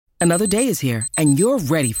Another day is here, and you're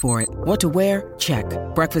ready for it. What to wear? Check.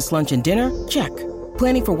 Breakfast, lunch, and dinner? Check.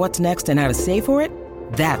 Planning for what's next and how to save for it?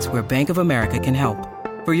 That's where Bank of America can help.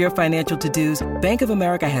 For your financial to-dos, Bank of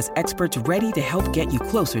America has experts ready to help get you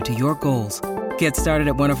closer to your goals. Get started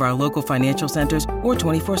at one of our local financial centers or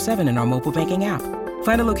 24/7 in our mobile banking app.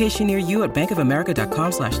 Find a location near you at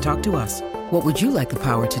bankofamerica.com/talktous. What would you like the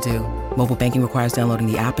power to do? Mobile banking requires downloading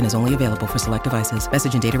the app and is only available for select devices.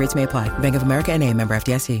 Message and data rates may apply. Bank of America N.A., member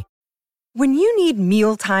FDIC. When you need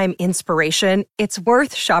mealtime inspiration, it's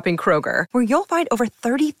worth shopping Kroger, where you'll find over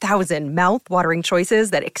 30,000 mouth-watering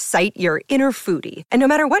choices that excite your inner foodie. And no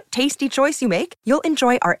matter what tasty choice you make, you'll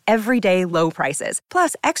enjoy our everyday low prices,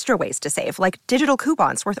 plus extra ways to save, like digital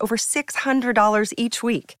coupons worth over $600 each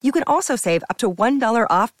week. You can also save up to $1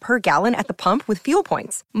 off per gallon at the pump with fuel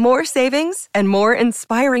points. More savings and more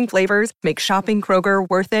inspiring flavors make shopping Kroger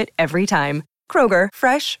worth it every time. Kroger,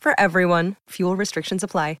 fresh for everyone. Fuel restrictions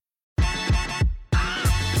apply.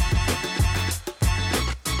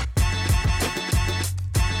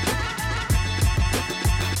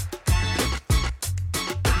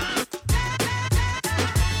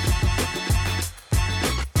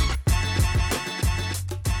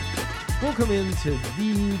 Welcome into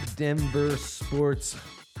the Denver Sports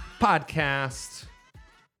Podcast.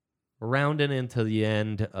 Rounding into the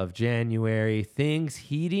end of January. Things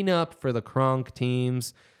heating up for the Kronk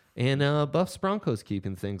teams. And Buffs Broncos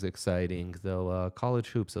keeping things exciting, though college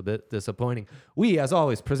hoops a bit disappointing. We, as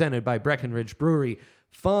always, presented by Breckenridge Brewery.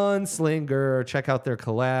 Fun Slinger. Check out their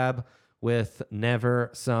collab with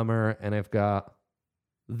Never Summer. And I've got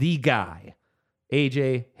the guy,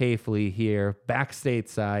 AJ Hafley, here, back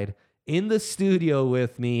stateside. In the studio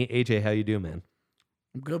with me. AJ, how you doing, man?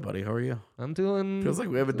 I'm good, buddy. How are you? I'm doing... Feels like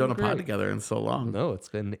we haven't done a pod together in so long. No, it's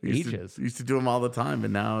been ages. Used to do them all the time,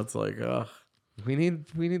 and now it's like, we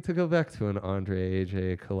need to go back to an Andre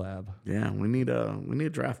AJ collab. Yeah, we need a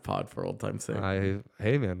draft pod for old time's sake.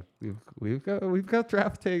 Hey man, we've got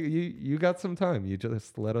draft take. You got some time. You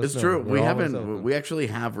just let us know. It's true. We haven't. We actually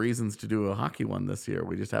have reasons to do a hockey one this year.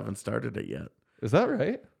 We just haven't started it yet. Is that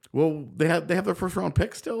right? Well, they have their first round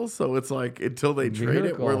pick still, so it's like until they trade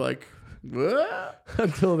it, we're like, what?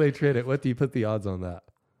 Until they trade it. What do you put the odds on that?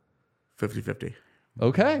 50-50.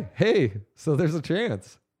 Okay. Hey, so there's a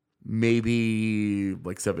chance. Maybe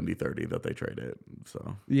like 70-30 that they trade it.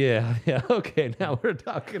 So yeah. Okay, now we're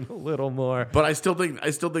talking a little more. But I still think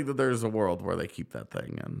that there's a world where they keep that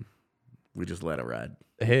thing and we just let it ride.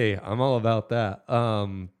 Hey, I'm all about that.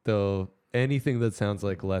 Though anything that sounds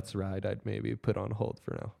like let's ride, I'd maybe put on hold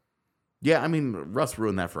for now. Yeah, I mean, Russ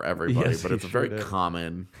ruined that for everybody, yes, but it's a very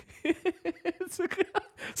common.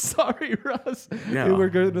 Sorry, Russ. Yeah. We're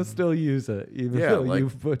going to still use it, even though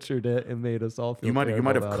you've butchered it and made us all feel You might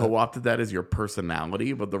have co-opted it. that as your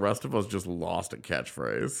personality, but the rest of us just lost a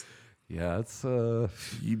catchphrase. Yeah, it's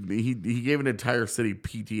he gave an entire city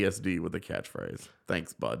PTSD with a catchphrase.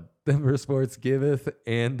 Thanks, bud. Denver Sports giveth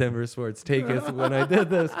and Denver Sports taketh. When I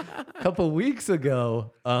did this a couple weeks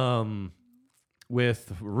ago,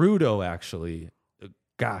 with Rudo, actually,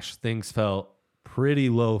 gosh, things felt pretty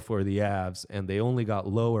low for the Avs, and they only got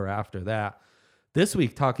lower after that. This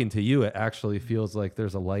week, talking to you, it actually feels like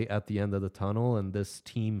there's a light at the end of the tunnel, and this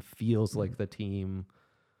team feels like the team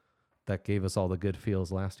that gave us all the good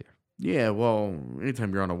feels last year. Yeah, well,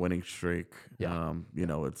 anytime you're on a winning streak, yeah.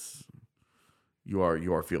 It's you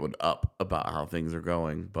are feeling up about how things are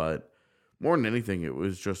going. But more than anything, it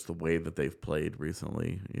was just the way that they've played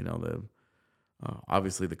recently.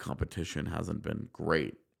 Obviously the competition hasn't been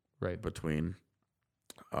great, right, between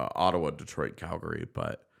Ottawa, Detroit, Calgary,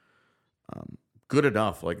 but good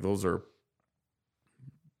enough. Like those are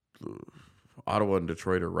Ottawa and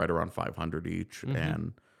Detroit are right around 500 each,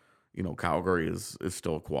 and Calgary is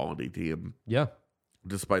still a quality team. Yeah.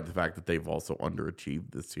 Despite the fact that they've also underachieved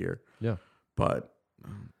this year. Yeah. But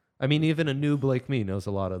I mean, even a noob like me knows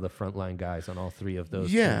a lot of the frontline guys on all three of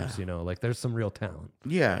those teams, like there's some real talent.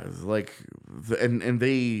 Yeah. Like, and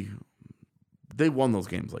they won those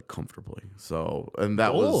games like comfortably. So, and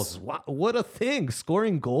that goals. What a thing.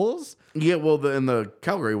 Scoring goals. Yeah. Well, the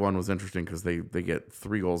Calgary one was interesting because they get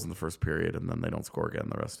 3 goals in the first period and then they don't score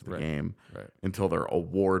again the rest of the game until they're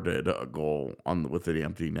awarded a goal with the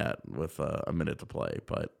empty net with a minute to play.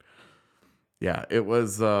 But yeah, it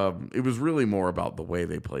was really more about the way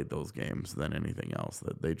they played those games than anything else.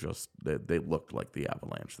 That they looked like the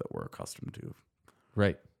Avalanche that we're accustomed to.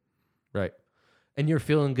 Right. And you're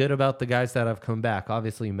feeling good about the guys that have come back.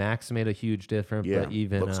 Obviously, Max made a huge difference, but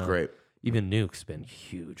even looks great. Even Nuke's been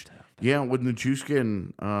huge to have. Yeah, with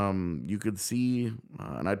Nichushkin, you could see,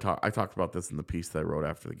 and I talked about this in the piece that I wrote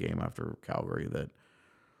after the game after Calgary, that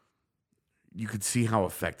you could see how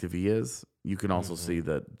effective he is. You can also see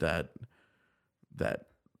that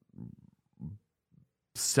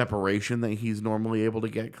separation that he's normally able to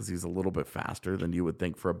get, because he's a little bit faster than you would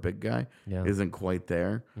think for a big guy, isn't quite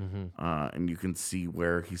there. And you can see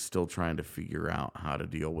where he's still trying to figure out how to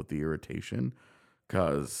deal with the irritation,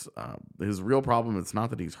 because his real problem, it's not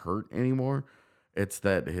that he's hurt anymore. It's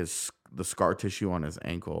that the scar tissue on his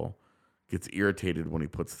ankle gets irritated when he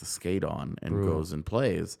puts the skate on and goes and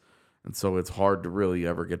plays. And so it's hard to really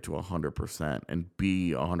ever get to 100% and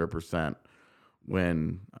be 100%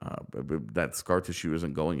 when that scar tissue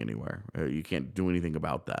isn't going anywhere. You can't do anything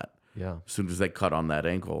about that. Yeah. As soon as they cut on that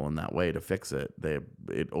ankle in that way to fix it,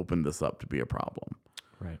 it opened this up to be a problem.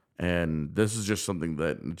 Right. And this is just something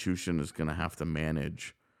that Nichushkin is going to have to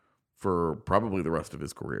manage for probably the rest of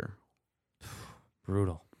his career.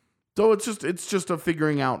 Brutal. So it's just a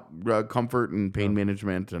figuring out comfort and pain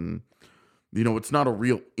management, and it's not a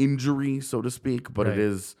real injury, so to speak, but it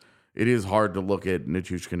is hard to look at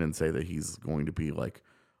Nichushkin and say that he's going to be like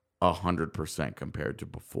 100% compared to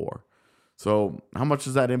before. So how much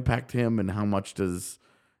does that impact him, and how much does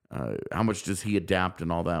he adapt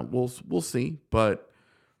and all that? We'll see, but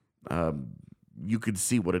you could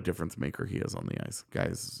see what a difference maker he is on the ice.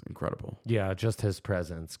 Guy's incredible. Yeah, just his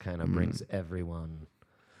presence kind of brings everyone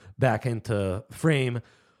back into frame.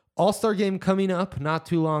 All-Star game coming up not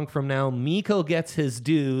too long from now. Mikko gets his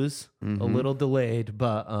dues, a little delayed,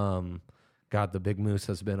 but God, the Big Moose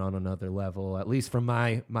has been on another level, at least from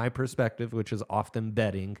my perspective, which is often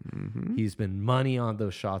betting. He's been money on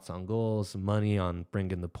those shots on goals, money on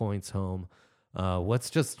bringing the points home.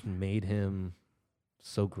 What's just made him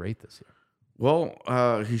so great this year?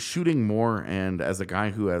 Well, he's shooting more, and as a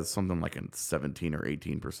guy who has something like a 17 or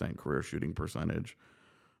 18% career shooting percentage,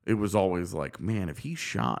 it was always like, man, if he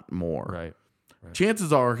shot more, right.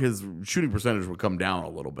 chances are his shooting percentage would come down a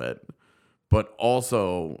little bit. But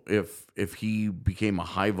also, if he became a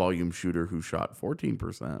high volume shooter who shot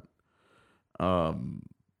 14%,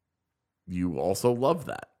 you also love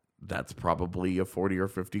that. That's probably a 40 or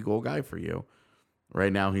 50 goal guy for you.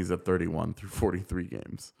 Right now, he's at 31 through 43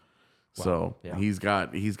 games. Wow. So he's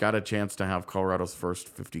got a chance to have Colorado's first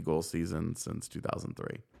 50 goal season since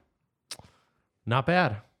 2003. Not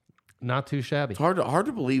bad. Not too shabby. It's hard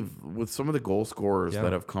to believe with some of the goal scorers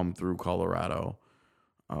that have come through Colorado.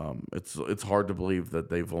 It's hard to believe that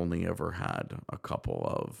they've only ever had a couple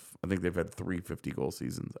of. I think they've had 3 50-goal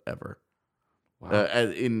seasons ever. Wow.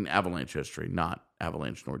 In Avalanche history, not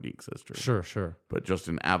Avalanche Nordiques history. Sure. But just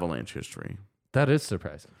in Avalanche history. That is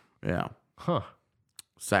surprising. Yeah. Huh.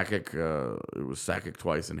 Sakic, it was Sakic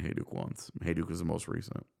twice and Hayduk once. Hayduk is the most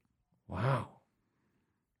recent. Wow.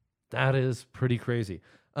 That is pretty crazy.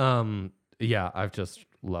 Yeah, I've just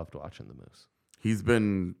loved watching the Moose. He's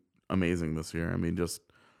been amazing this year. I mean, just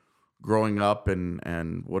growing up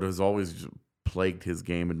and what has always plagued his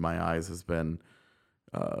game in my eyes has been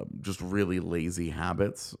just really lazy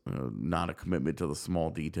habits, not a commitment to the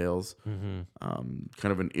small details, kind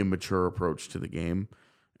of an immature approach to the game.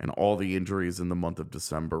 And all the injuries in the month of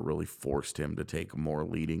December really forced him to take a more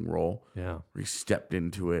leading role. Yeah. He stepped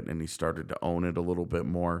into it and he started to own it a little bit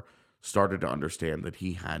more, started to understand that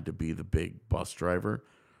he had to be the big bus driver.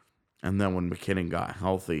 And then when McKinnon got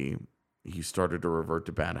healthy, he started to revert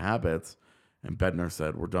to bad habits. And Bednar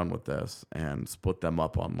said, we're done with this, and split them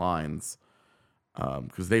up on lines.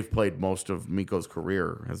 Because they've played most of Mikko's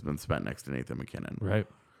career has been spent next to Nathan McKinnon. Right.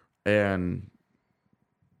 And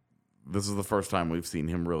this is the first time we've seen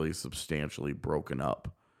him really substantially broken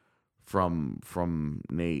up from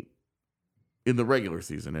Nate in the regular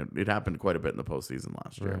season. It happened quite a bit in the postseason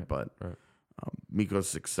last year, but Mikko's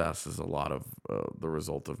success is a lot of the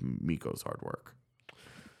result of Mikko's hard work.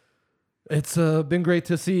 It's been great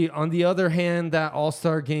to see. On the other hand, that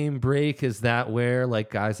All-Star game break, is that where like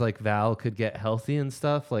guys like Val could get healthy and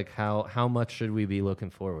stuff? Like how much should we be looking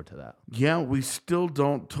forward to that? Yeah, we still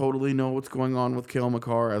don't totally know what's going on with Cale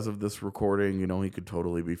Makar as of this recording. He could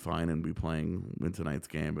totally be fine and be playing in tonight's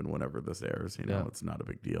game and whenever this airs. It's not a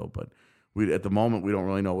big deal. But at the moment, we don't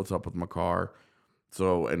really know what's up with Makar.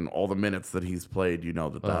 So, and all the minutes that he's played,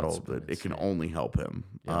 it can only help him.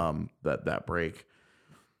 That break.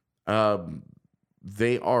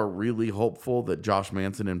 They are really hopeful that Josh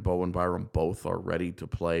Manson and Bowen Byram both are ready to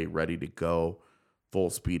play, ready to go, full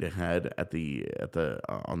speed ahead at the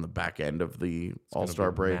on the back end of the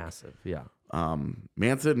All-Star break. Massive, yeah.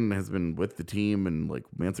 Manson has been with the team, and like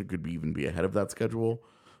Manson could even be ahead of that schedule,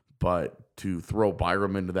 but to throw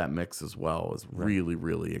Byram into that mix as well is really,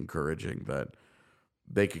 really encouraging that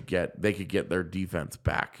they could get their defense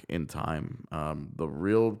back in time. The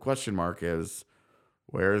real question mark is,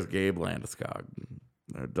 where is Gabe Landeskog?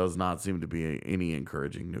 There does not seem to be any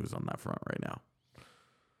encouraging news on that front right now.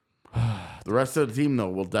 The rest of the team, though,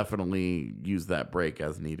 will definitely use that break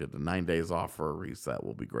as needed. The 9 days off for a reset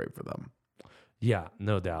will be great for them. Yeah,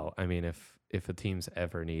 no doubt. I mean, if a team's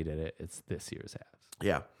ever needed it, it's this year's Avs.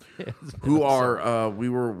 Yeah, who are we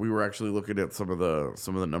were actually looking at some of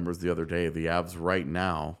the numbers the other day. The Avs right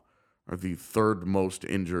now are the third most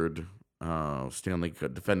injured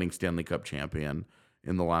defending Stanley Cup champion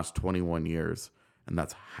in the last 21 years, and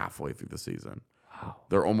that's halfway through the season. Wow.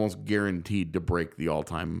 They're almost guaranteed to break the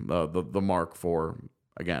all-time the mark for,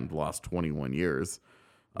 again, the last 21 years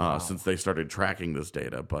since they started tracking this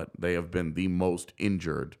data. But they have been the most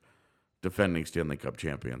injured defending Stanley Cup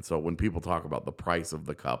champion. So when people talk about the price of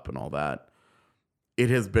the cup and all that,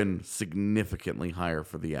 it has been significantly higher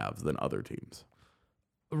for the Avs than other teams.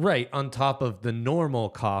 Right, on top of the normal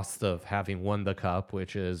cost of having won the cup,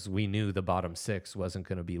 which is we knew the bottom six wasn't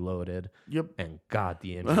going to be loaded. Yep. And God,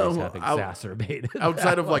 the injuries have exacerbated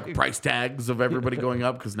outside of like price tags of everybody going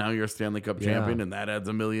up because now you're a Stanley Cup champion and that adds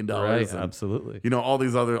 $1 million. Right, and, absolutely. You know, all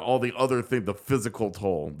the other things, the physical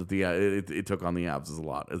toll that it took on the Avs is a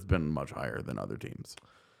lot. It's been much higher than other teams.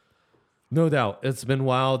 No doubt. It's been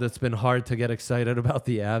wild. It's been hard to get excited about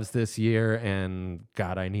the Avs this year. And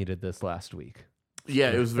God, I needed this last week.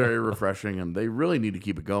 Yeah, it was very refreshing, and they really need to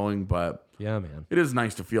keep it going. But yeah, man, it is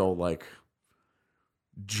nice to feel like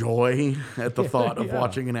joy at the thought of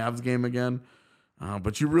watching an Avs game again.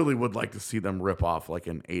 But you really would like to see them rip off like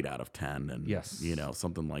an 8 out of 10, and you know,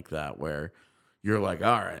 something like that, where you're like,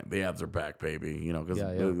 all right, the Avs are back, baby. You know, because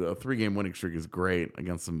a 3-game winning streak is great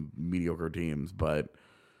against some mediocre teams, but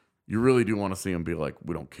you really do want to see them be like,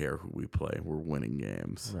 we don't care who we play, we're winning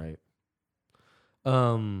games, right?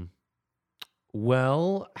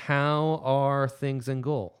 Well, how are things in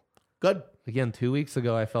goal? Good. Again, 2 weeks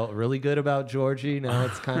ago, I felt really good about Georgie. Now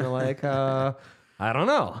it's kind of like, I don't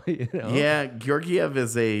know. You know? Yeah, Georgiev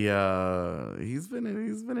is he's been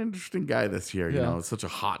an interesting guy this year. You know, it's such a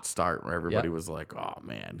hot start where everybody was like, oh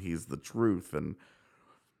man, he's the truth. And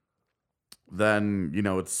then, you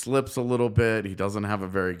know, it slips a little bit. He doesn't have a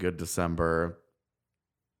very good December.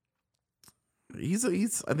 I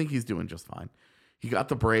think he's doing just fine. He got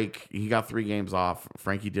the break. He got 3 games off.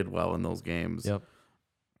 Frankie did well in those games. Yep.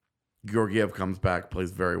 Georgiev comes back,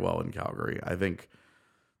 plays very well in Calgary. I think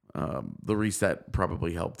the reset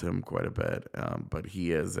probably helped him quite a bit. But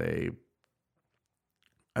he is I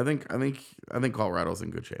think Colorado's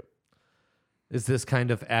in good shape. Is this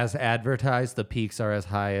kind of as advertised? The peaks are as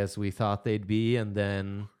high as we thought they'd be, and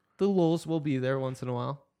then the lows will be there once in a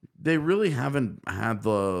while. They really haven't had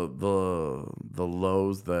the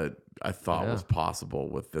lows that I thought was possible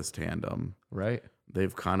with this tandem. Right.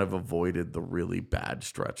 They've kind of avoided the really bad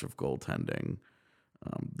stretch of goaltending.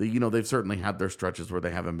 They've certainly had their stretches where they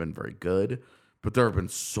haven't been very good, but there have been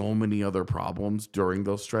so many other problems during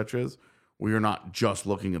those stretches where you're not just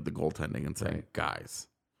looking at the goaltending and saying, guys.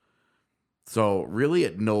 So really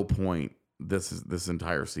at no point this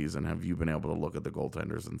entire season have you been able to look at the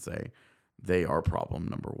goaltenders and say, they are problem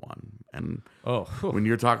number one. And when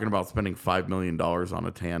you're talking about spending $5 million on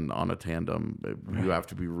a tandem, you have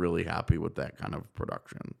to be really happy with that kind of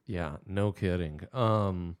production. Yeah, no kidding.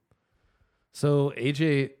 So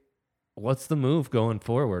AJ, what's the move going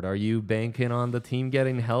forward? Are you banking on the team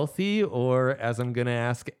getting healthy, or as I'm going to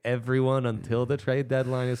ask everyone until the trade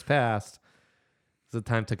deadline is passed, is it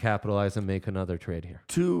time to capitalize and make another trade here?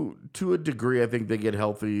 To a degree, I think they get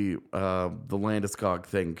healthy. The Landeskog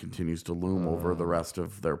thing continues to loom over the rest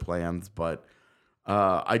of their plans, but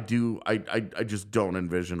I just don't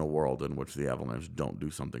envision a world in which the Avalanche don't do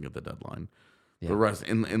something at the deadline. Yeah. The rest,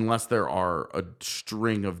 unless there are a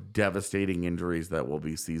string of devastating injuries that will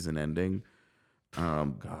be season-ending,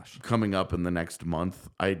 coming up in the next month,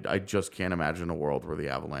 I just can't imagine a world where the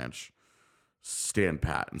Avalanche stand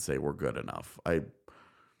pat and say we're good enough.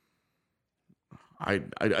 I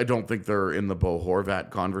don't think they're in the Bo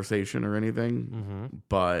Horvat conversation or anything,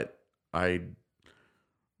 but I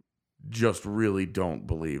just really don't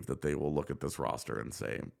believe that they will look at this roster and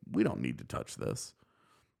say we don't need to touch this.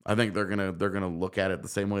 I think they're gonna look at it the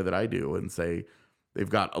same way that I do and say they've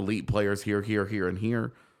got elite players here, and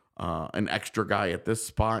here. An extra guy at this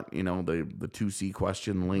spot. You know, the 2C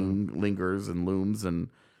question lingers and looms and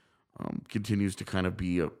continues to kind of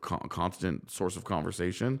be a constant source of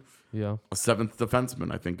conversation. Yeah, a 7th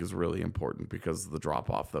defenseman I think is really important because the drop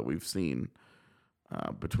off that we've seen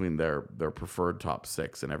between their preferred top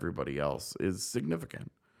 6 and everybody else is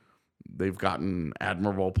significant. They've gotten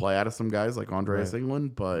admirable play out of some guys like Andreas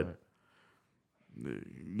Englund, but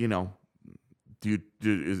you know,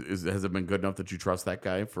 has it been good enough that you trust that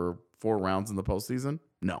guy for 4 rounds in the postseason?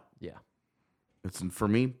 No. Yeah. For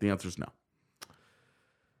me, the answer is no.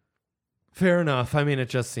 Fair enough. I mean, it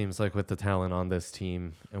just seems like with the talent on this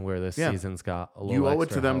team and where this season's got a little you owe it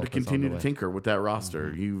extra to them to help is on continue the to way. tinker with that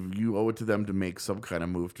roster. You owe it to them to make some kind of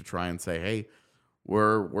move to try and say, hey,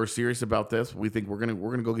 we're serious about this. We think we're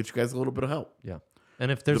gonna go get you guys a little bit of help. Yeah.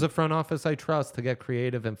 And if there's a front office I trust to get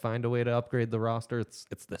creative and find a way to upgrade the roster, it's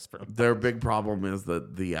this front. Their big problem is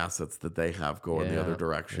that the assets that they have going the other Yeah.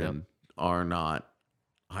 direction are not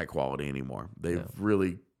high quality anymore. They've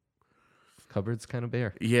really Cupboard's kind of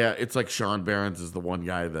bare. Yeah, it's like Sean Barons is the one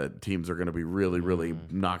guy that teams are going to be really, really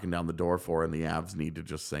knocking down the door for, and the Avs need to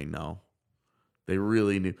just say no. They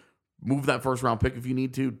really need move that first round pick if you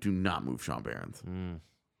need to. Do not move Sean Barons.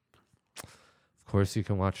 Of course, you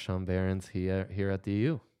can watch Sean Barons here at the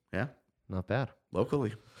U. Yeah, Not bad.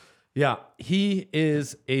 locally. Yeah, he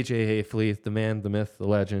is AJ Hayfley, the man, the myth, the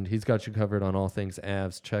legend. He's got you covered on all things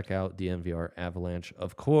Avs. Check out DNVR Avalanche,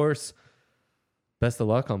 of course. Best of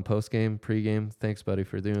luck on post-game, pre-game. Thanks, buddy,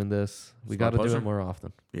 for doing this. We got to do it more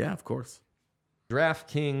often. Yeah, of course.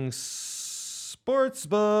 DraftKings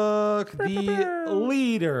Sportsbook, the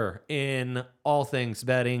leader in all things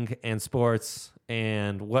betting and sports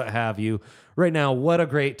and what have you. Right now, what a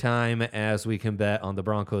great time as we can bet on the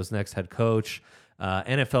Broncos' next head coach,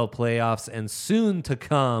 NFL playoffs, and soon to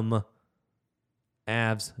come,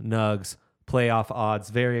 Avs, Nugs, playoff odds.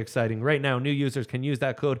 Very exciting. Right now, new users can use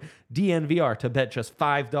that code DNVR to bet just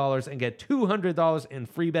 $5 and get $200 in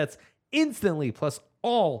free bets instantly. Plus,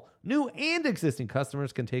 all new and existing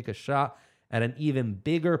customers can take a shot at an even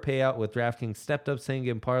bigger payout with DraftKings stepped-up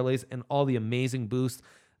same-game parlays and all the amazing boosts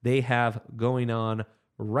they have going on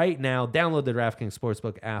right now. Download the DraftKings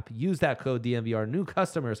Sportsbook app. Use that code DNVR. New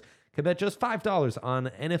customers can bet just $5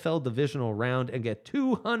 on NFL divisional round and get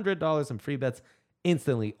 $200 in free bets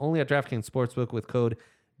instantly. Only at DraftKings Sportsbook with code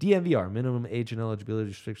DNVR. Minimum age and eligibility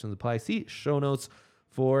restrictions apply. See show notes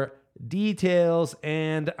for details.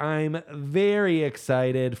 And I'm very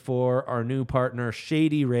excited for our new partner,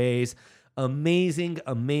 Shady Rays. Amazing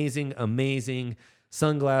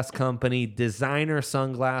sunglass company. Designer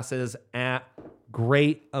sunglasses at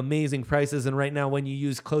great, amazing prices. And right now, when you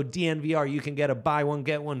use code DNVR, you can get a buy one,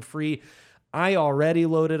 get one free. I already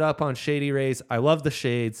loaded up on Shady Rays. I love the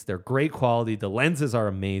shades. They're great quality. The lenses are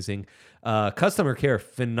amazing. Customer care,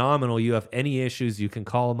 phenomenal. You have any issues, you can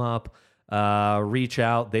call them up, reach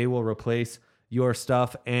out. They will replace your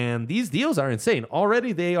stuff. And these deals are insane.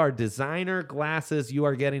 Already they are designer glasses you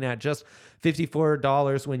are getting at just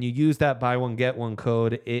 $54 when you use that buy one, get one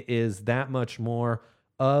code. It is that much more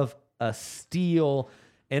of a steal.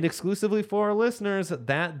 And exclusively for our listeners,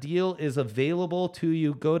 that deal is available to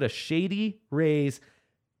you. Go to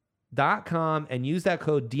shadyrays.com and use that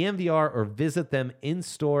code DNVR or visit them in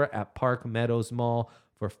store at Park Meadows Mall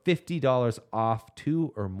for $50 off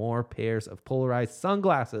 2 or more pairs of polarized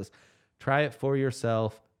sunglasses. Try it for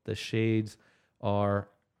yourself. The shades are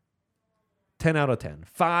 10 out of 10.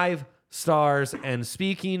 5 stars. And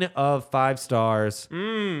speaking of 5 stars,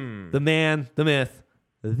 the man, the myth,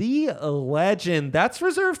 the legend. That's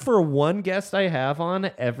reserved for one guest I have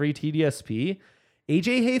on every TDSP.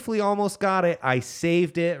 AJ Hayfley almost got it. I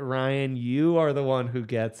saved it. Ryan, you are the one who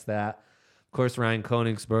gets that. Of course, Ryan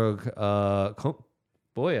Koenigsberg.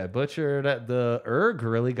 Boy, I butchered the erg.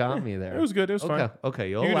 Really got me there. It was good. It was fine. Okay,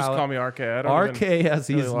 You can just call me RK. I don't RK, as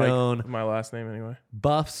really he's like known. my last name anyway.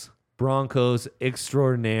 Buffs, Broncos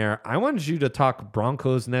extraordinaire. I wanted you to talk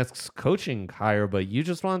Broncos next coaching hire, but you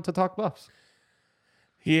just wanted to talk Buffs.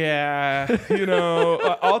 Yeah,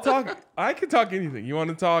 I'll talk. I can talk anything. You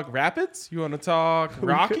want to talk Rapids? You want to talk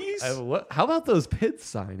Rockies? How about those Pitts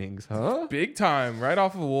signings, huh? Big time, right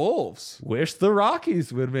off of Wolves. Wish the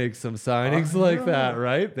Rockies would make some signings like that,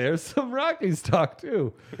 right? There's some Rockies talk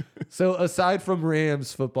too. So aside from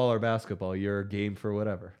Rams football or basketball, you're game for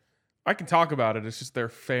whatever. I can talk about it. It's just their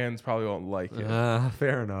fans probably won't like it.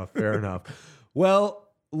 Fair enough. Well,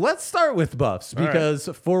 let's start with Buffs because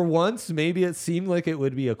for once, maybe it seemed like it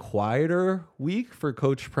would be a quieter week for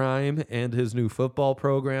Coach Prime and his new football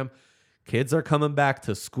program. Kids are coming back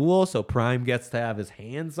to school, so Prime gets to have his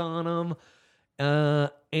hands on them.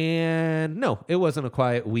 And no, it wasn't a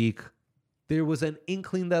quiet week. There was an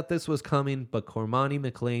inkling that this was coming, but Cormani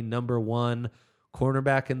McLean, number 1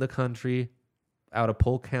 cornerback in the country, out of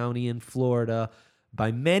Polk County in Florida,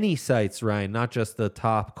 by many sites, Ryan, not just the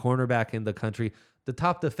top cornerback in the country, the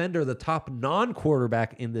top defender, the top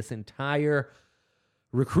non-quarterback in this entire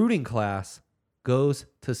recruiting class, goes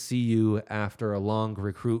to CU after a long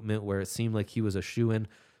recruitment where it seemed like he was a shoo-in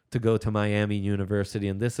to go to Miami University.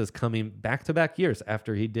 And this is coming back-to-back years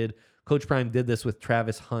after Coach Prime did this with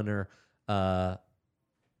Travis Hunter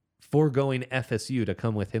foregoing FSU to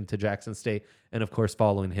come with him to Jackson State and, of course,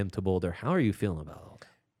 following him to Boulder. How are you feeling about all that?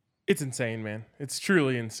 It's insane, man. It's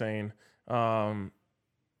truly insane. I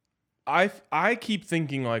keep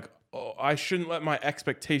thinking like, oh, I shouldn't let my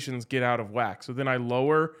expectations get out of whack. So then I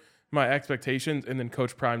lower my expectations, and then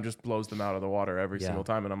Coach Prime just blows them out of the water every single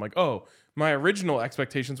time. And I'm like, oh, my original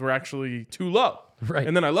expectations were actually too low. Right.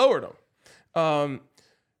 And then I lowered them.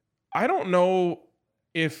 I don't know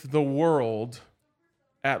if the world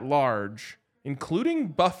at large, including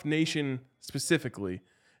Buff Nation specifically,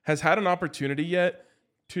 has had an opportunity yet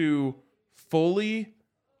to fully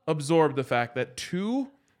absorb the fact that 2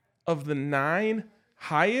 of the 9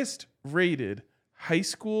 highest rated high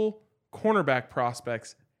school cornerback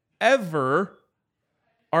prospects ever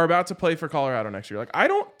are about to play for Colorado next year. Like, I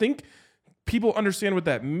don't think people understand what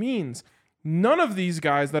that means. None of these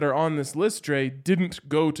guys that are on this list, Dre, didn't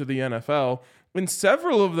go to the NFL. And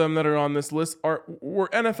several of them that are on this list were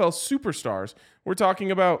NFL superstars. We're talking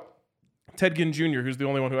about Ted Ginn Jr., who's the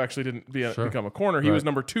only one who actually didn't become a corner. He was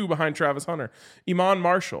number 2 behind Travis Hunter. Iman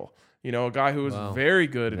Marshall, a guy who was very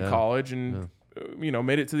good in college and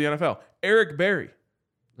made it to the NFL. Eric Berry,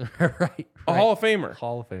 right. A Hall of Famer.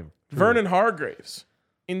 Hall of Famer. Vernon Hargraves,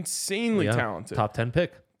 insanely talented. Top 10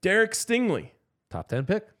 pick. Derek Stingley, Top 10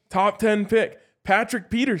 pick. Top 10 pick. Patrick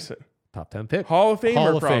Peterson, Top 10 pick. Hall of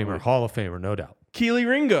Famer. Hall of Famer, no doubt. Keely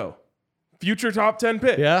Ringo, future top 10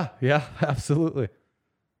 pick. Yeah, absolutely.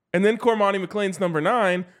 And then Cormani McLean's number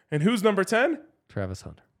 9. And who's number 10? Travis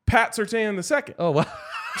Hunter. Pat Surtain II. Oh, wow.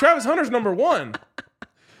 Travis Hunter's number 1.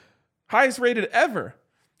 Highest rated ever.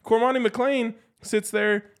 Cormani McLean sits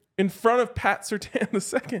there in front of Pat Surtain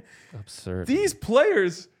II. Absurd. These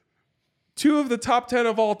players, 2 of the top 10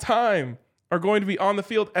 of all time, are going to be on the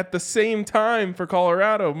field at the same time for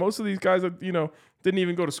Colorado. Most of these guys, didn't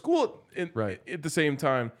even go to school at the same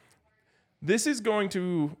time. This is going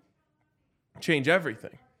to change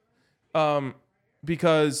everything.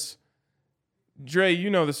 Because, Dre, you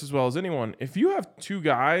know this as well as anyone. If you have 2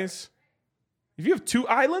 guys, if you have 2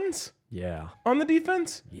 islands on the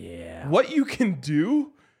defense, what you can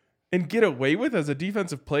do and get away with as a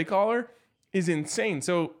defensive play caller is insane.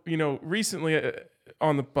 So, recently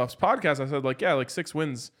on the Buffs podcast, I said 6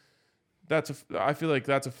 wins. I feel like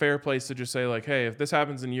that's a fair place to just say like, hey, if this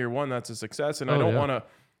happens in year 1, that's a success. And I don't want to,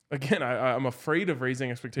 again, I'm afraid of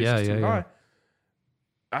raising expectations too high.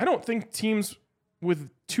 I don't think teams with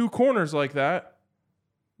 2 corners like that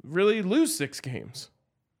really lose 6 games.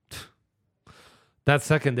 That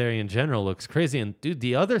secondary in general looks crazy. And, dude,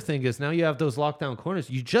 the other thing is now you have those lockdown corners.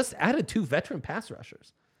 You just added 2 veteran pass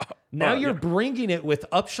rushers. Now you're bringing it with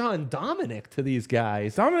Upshaw and Dominic to these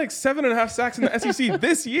guys. Dominic's 7.5 sacks in the SEC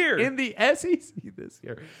this year. In the SEC this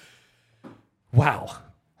year. Wow.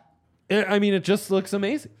 I mean, it just looks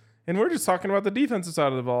amazing. And we're just talking about the defensive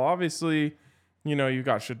side of the ball. Obviously, you've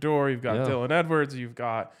got Shador, you've got Dylan Edwards, you've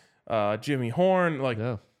got Jimmy Horn.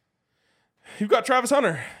 You've got Travis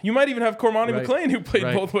Hunter. You might even have Cormani McLean, who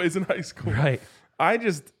played both ways in high school. Right.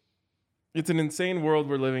 It's an insane world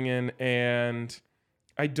we're living in, and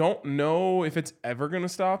I don't know if it's ever going to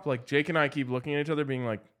stop. Like, Jake and I keep looking at each other being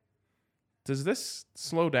like, does this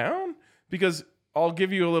slow down? Because I'll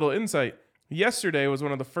give you a little insight. Yesterday was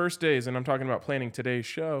one of the first days, and I'm talking about planning today's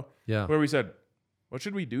show, where we said, what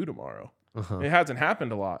should we do tomorrow? It hasn't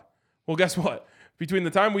happened a lot. Well, guess what? Between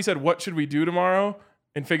the time we said, what should we do tomorrow,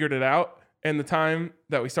 and figured it out, and the time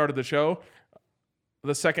that we started the show,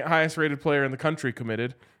 the second highest rated player in the country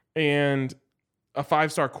committed, and a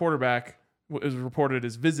 5-star quarterback is reported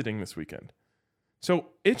as visiting this weekend. So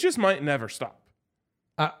it just might never stop.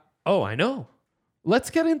 I know. Let's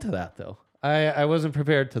get into that, though. I wasn't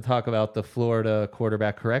prepared to talk about the Florida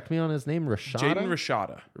quarterback. Correct me on his name, Rashada?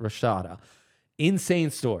 Jaden Rashada. Insane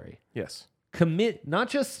story. Yes. Not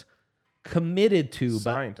just committed to,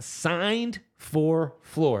 but signed for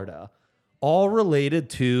Florida. All related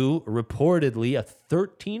to reportedly a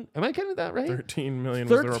am I getting that right? $13 million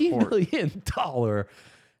was the report. $13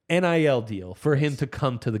 million NIL deal for him to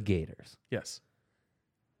come to the Gators. Yes.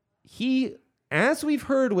 He, as we've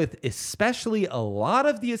heard with especially a lot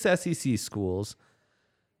of these SEC schools,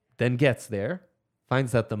 then gets there,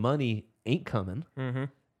 finds that the money ain't coming. Mm-hmm.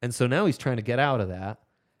 And so now he's trying to get out of that.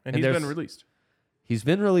 And he's been released. He's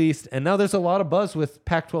been released. And now there's a lot of buzz with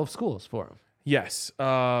Pac-12 schools for him. Yes.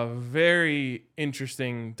 Very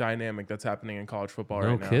interesting dynamic that's happening in college football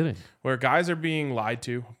right now. No kidding. Where guys are being lied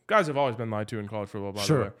to. Guys have always been lied to in college football, by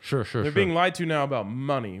the way. Sure. They're being lied to now about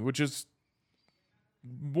money, which is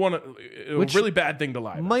a really bad thing to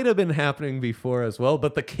lie about. Might have been happening before as well,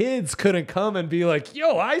 but the kids couldn't come and be like,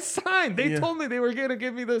 yo, I signed. They told me they were going to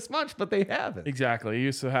give me this much, but they haven't. Exactly. It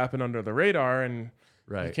used to happen under the radar, and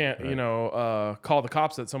Right. You can't, call the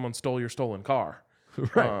cops that someone stole your stolen car.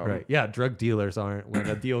 Right. Yeah, drug dealers aren't when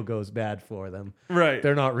a deal goes bad for them. Right.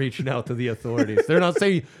 They're not reaching out to the authorities. They're not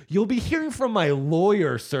saying, "You'll be hearing from my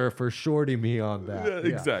lawyer, sir, for shorting me on that."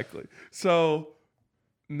 Yeah, exactly. So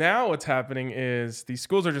now what's happening is these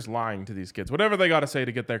schools are just lying to these kids. Whatever they got to say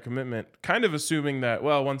to get their commitment, kind of assuming that,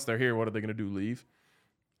 well, once they're here, what are they going to do? Leave?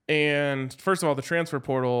 And first of all, the transfer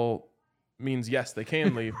portal means, yes, they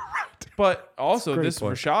can leave. Right. But also this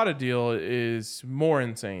Rashada deal is more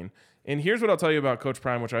insane. And here's what I'll tell you about Coach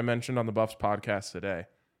Prime, which I mentioned on the Buffs podcast today.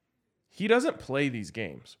 He doesn't play these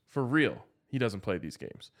games. For real. He doesn't play these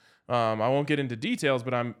games. I won't get into details,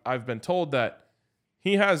 but I've been told that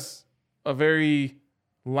he has a very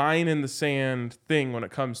line in the sand thing when it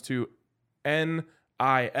comes to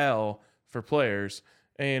NIL for players.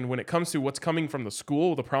 And when it comes to what's coming from the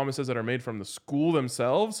school, the promises that are made from the school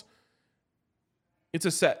themselves, it's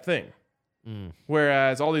a set thing.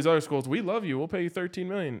 Whereas all these other schools, we love you, we'll pay you $13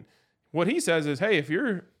 million. What he says is, hey, if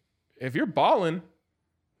you're balling,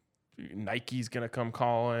 Nike's gonna come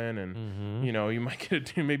calling, and you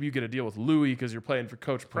might maybe you get a deal with Louis because you're playing for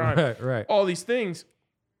Coach Prime. Right. All these things,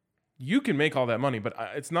 you can make all that money, but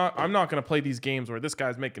it's not. I'm not gonna play these games where this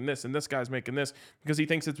guy's making this and this guy's making this because he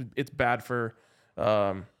thinks it's bad for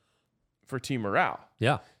team morale.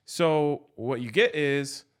 Yeah. So what you get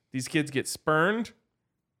is these kids get spurned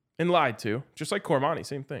and lied to, just like Cormani,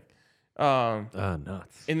 same thing.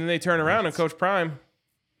 Nuts. And then they turn around and Coach Prime,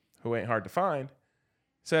 who ain't hard to find,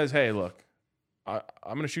 says, hey, look, I'm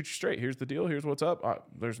going to shoot you straight. Here's the deal. Here's what's up.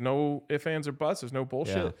 There's no ifs, ands, or buts. There's no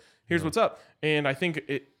bullshit. Yeah. Here's what's up. And I think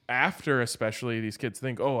after especially these kids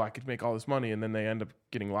think, oh, I could make all this money, and then they end up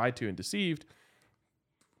getting lied to and deceived.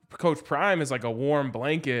 Coach Prime is like a warm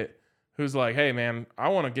blanket who's like, hey, man, I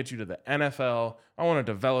want to get you to the NFL. I want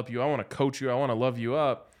to develop you. I want to coach you. I want to love you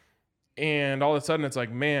up. And all of a sudden it's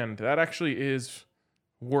like, man, that actually is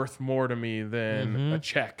worth more to me than a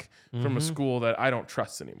check from a school that I don't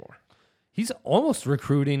trust anymore. He's almost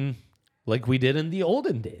recruiting like we did in the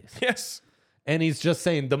olden days. Yes. And he's just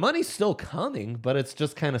saying the money's still coming, but it's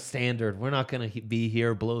just kind of standard. We're not going to be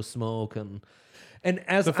here, blow smoke. And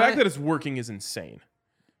as the fact that it's working is insane.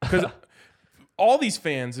 Because all these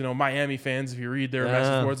fans, Miami fans, if you read their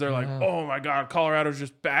message boards, they're like, oh my God, Colorado's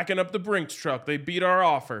just backing up the Brinks truck. They beat our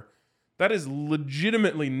offer. That is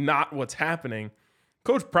legitimately not what's happening.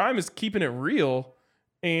 Coach Prime is keeping it real,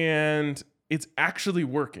 and it's actually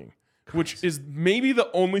working, which is maybe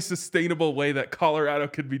the only sustainable way that Colorado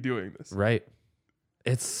could be doing this. Right.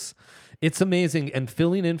 It's amazing. And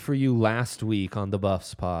filling in for you last week on the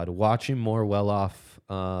Buffs pod, watching more well-off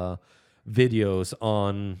videos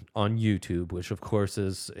on YouTube, which of course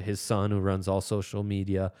is his son who runs all social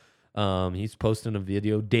media. He's posting a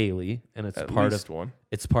video daily, and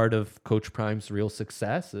it's part of Coach Prime's real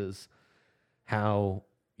success is how,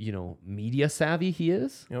 media savvy he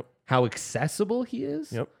is, how accessible he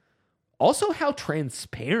is, also how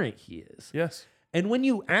transparent he is. Yes. And when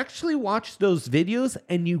you actually watch those videos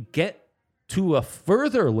and you get to a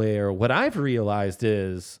further layer, what I've realized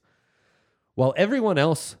is while everyone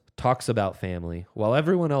else talks about family, while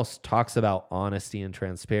everyone else talks about honesty and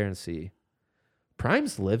transparency,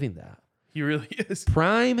 Prime's living that. He really is.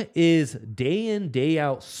 Prime is day in, day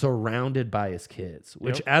out surrounded by his kids,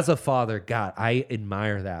 which as a father, God, I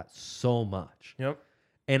admire that so much. Yep.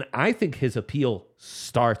 And I think his appeal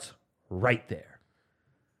starts right there.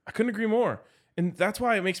 I couldn't agree more. And that's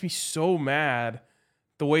why it makes me so mad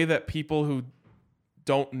the way that people who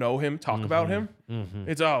don't know him talk about him.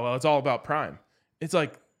 It's all about Prime. It's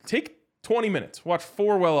like, take 20 minutes, watch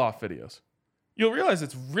 4 well-off videos. You'll realize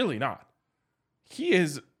it's really not. He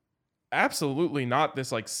is absolutely not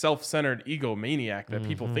this like self-centered egomaniac that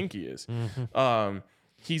people think he is.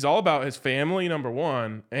 He's all about his family, number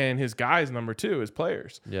one, and his guys, number two, his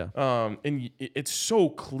players. Yeah. And it's so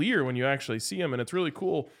clear when you actually see him, and it's really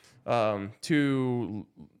cool to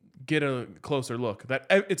get a closer look.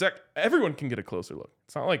 Everyone can get a closer look.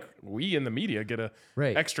 It's not like we in the media get a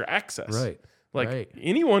extra access. Right.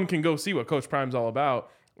 Anyone can go see what Coach Prime's all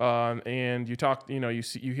about. And you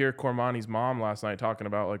hear Cormani's mom last night talking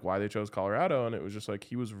about like why they chose Colorado, and it was just like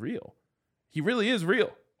he was real. He really is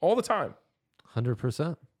real all the time.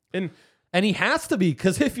 100%. And he has to be,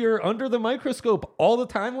 because if you're under the microscope all the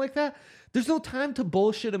time like that, there's no time to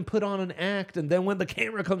bullshit and put on an act. And then when the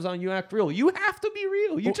camera comes on, you act real. You have to be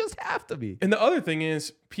real. You just have to be. And the other thing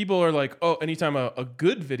is, people are like, oh, anytime a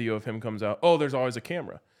good video of him comes out, oh, there's always a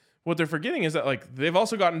camera. What they're forgetting is that like they've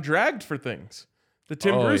also gotten dragged for things. The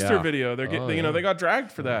Tim Brewster video, they got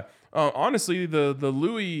dragged for that. Honestly, the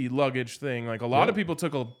Louis luggage thing, like a lot of people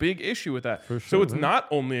took a big issue with that. For sure, so it's not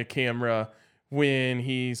only a camera when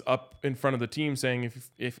he's up in front of the team saying,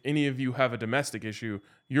 if any of you have a domestic issue,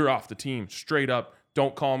 you're off the team. Straight up,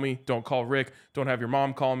 don't call me. Don't call Rick. Don't have your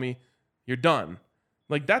mom call me. You're done.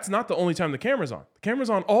 Like, that's not the only time the camera's on. The camera's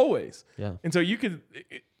on always. Yeah. And so you could,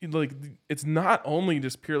 it's not only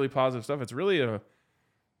just purely positive stuff. It's really a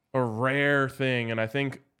rare thing. And I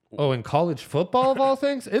think, Oh, in college football of all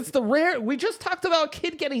things, it's the rare. We just talked about a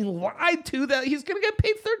kid getting lied to that he's going to get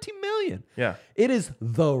paid $13 million. yeah, It is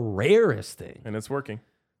the rarest thing. and it's working.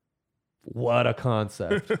 What a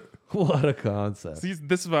concept! What a concept! See,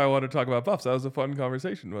 this is why I want to talk about Buffs. That was a fun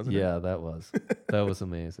conversation, wasn't it? Yeah, that was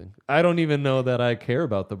amazing. I don't even know that I care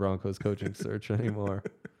about the Broncos coaching search anymore.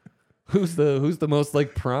 Who's the most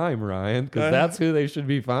like prime, Ryan? Because that's who they should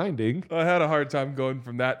be finding. I had a hard time going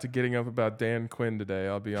from that to getting up about Dan Quinn today.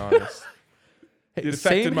 I'll be honest. It affected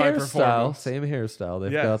Same my hairstyle. performance. Same hairstyle.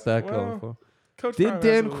 They've Yes. got that Well, going for. Coach Did Prime has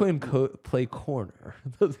Dan a- Quinn play corner?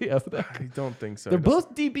 Does he have that? I don't think so. They're He doesn't-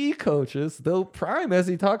 both DB coaches, though Prime, as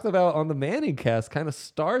he talked about on the Manning cast, kind of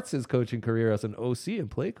starts his coaching career as an OC and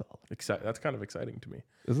play call. That's kind of exciting to me.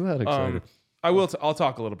 Isn't that exciting? I'll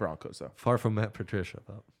talk a little Broncos though. Far from Matt Patricia,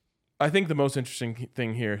 though. I think the most interesting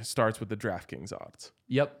thing here starts with the DraftKings odds.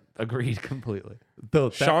 Yep, agreed completely. Though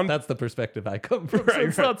Sean- that's the perspective I come from. Right, so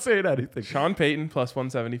it's right. not saying anything. Sean Payton plus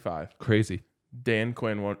 175. Crazy. Dan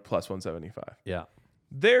Quinn plus 175. Yeah.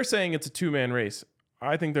 They're saying it's a two-man race.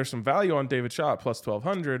 I think there's some value on David Shaw at plus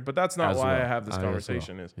 1,200, but that's not As why well. I have this I as well.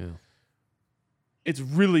 conversation. Is Yeah. It's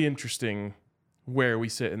really interesting where we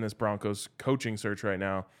sit in this Broncos coaching search right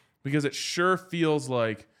now, because it sure feels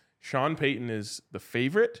like Sean Payton is the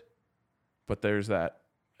favorite, but there's that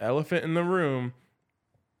elephant in the room,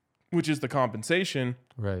 which is the compensation.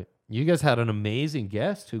 Right. You guys had an amazing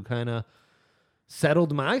guest who kind of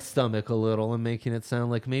settled my stomach a little and making it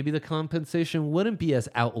sound like maybe the compensation wouldn't be as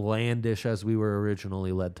outlandish as we were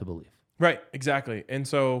originally led to believe. Right, exactly. And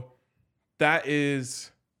so that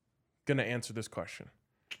is going to answer this question.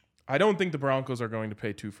 I don't think the Broncos are going to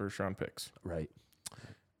pay 2 first-round picks. Right.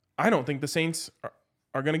 I don't think the Saints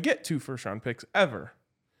are going to get 2 first-round picks ever.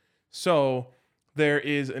 So there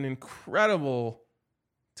is an incredible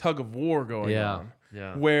tug of war going on.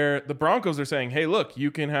 Yeah. Where the Broncos are saying, hey, look,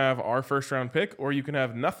 you can have our first-round pick or you can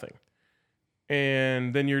have nothing.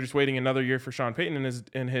 And then you're just waiting another year for Sean Payton,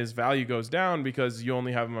 and his value goes down because you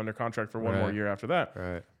only have him under contract for one more Right. year after that.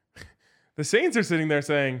 Right. The Saints are sitting there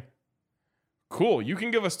saying, cool, you can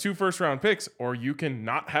give us 2 first-round picks or you can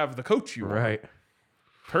not have the coach you want. Right.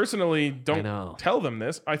 Personally, know. don't tell them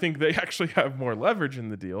this. I think they actually have more leverage in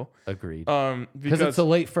the deal. Agreed. Because it's a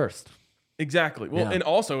late first. exactly. Well, Yeah. and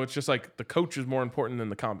also it's just like the coach is more important than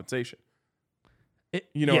the compensation.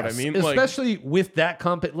 You know what I mean? Like- Especially with that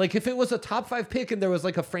like if it was a top 5 pick and there was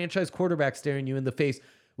like a franchise quarterback staring you in the face,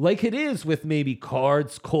 like it is with maybe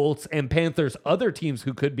Cards, Colts, and Panthers, other teams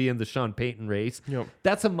who could be in the Sean Payton race. Yep.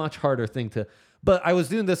 That's a much harder thing to. But I was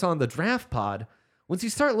doing this on the draft pod. Once you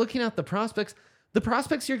start looking at the prospects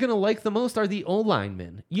you're going to like the most are the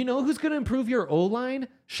O-linemen. You know who's going to improve your O-line?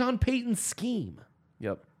 Sean Payton's scheme.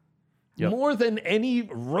 Yep. More than any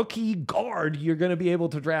rookie guard you're going to be able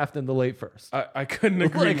to draft in the late first. I couldn't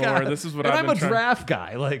agree more. This is what and I've I'm been a trying. draft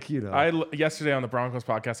guy, Yesterday on the Broncos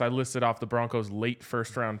podcast, I listed off the Broncos' late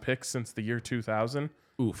first-round picks since the year 2000.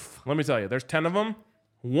 Oof. Let me tell you, there's 10 of them.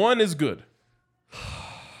 One is good.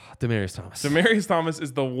 Demaryius Thomas. Demaryius Thomas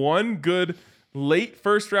is the one good late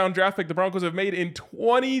first-round draft pick the Broncos have made in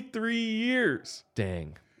 23 years.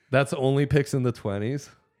 Dang. That's only picks in the 20s.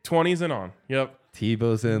 20s and on. Yep.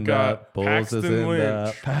 Tebow's in Got that. Bowles Paxton is in Lynch,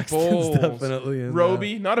 that. Paxton's Bowles, definitely in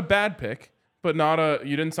Roby, not a bad pick, but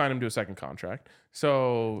you didn't sign him to a second contract.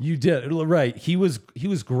 So that. You did. Right. He was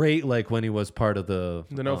great like when he was part of the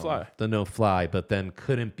no-fly. The no-fly, but then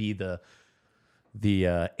couldn't be the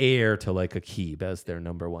heir to like Aqib as their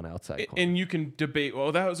number one outside corner. And you can debate,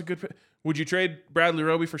 well, that was a good pick. Would you trade Bradley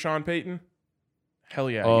Roby for Sean Payton? Hell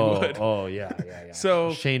yeah, you would. Oh, yeah.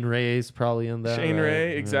 So Shane Ray's probably in that. Shane right?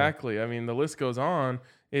 Ray, Yeah. exactly. I mean, the list goes on.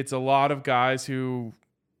 It's a lot of guys who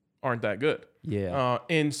aren't that good. Yeah.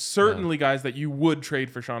 And certainly guys that you would trade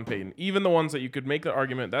for Sean Payton. Even the ones that you could make the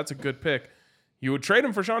argument, that's a good pick. You would trade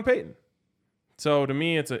him for Sean Payton. So to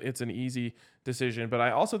me, it's an easy decision. But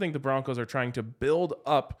I also think the Broncos are trying to build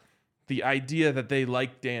up the idea that they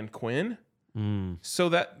like Dan Quinn so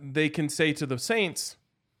that they can say to the Saints,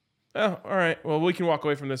 oh, all right, well, we can walk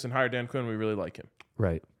away from this and hire Dan Quinn. We really like him.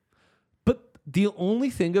 Right. But the only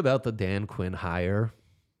thing about the Dan Quinn hire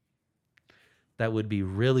that would be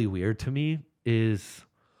really weird to me is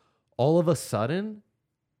all of a sudden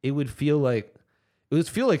it would feel like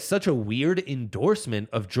such a weird endorsement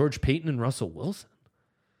of George Payton and Russell Wilson.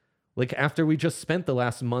 Like after we just spent the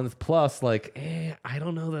last month plus, like, I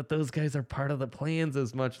don't know that those guys are part of the plans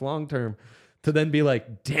as much long term. To then be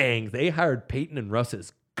like, dang, they hired Peyton and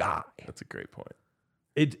Russ's guy. That's a great point.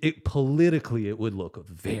 It politically, it would look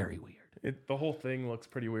very weird. The whole thing looks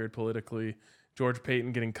pretty weird politically. George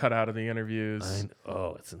Payton getting cut out of the interviews.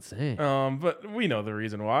 It's insane. But we know the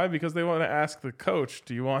reason why, because they want to ask the coach,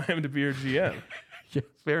 do you want him to be your GM? Yeah,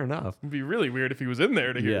 fair enough. It'd be really weird if he was in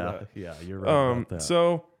there to hear that. Yeah, you're right about that.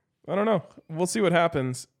 So, I don't know. We'll see what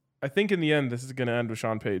happens. I think in the end, this is going to end with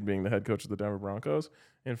Sean Payton being the head coach of the Denver Broncos.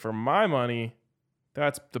 And for my money,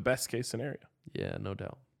 that's the best case scenario. Yeah, no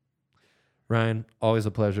doubt. Ryan, always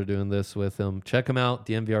a pleasure doing this with him. Check him out,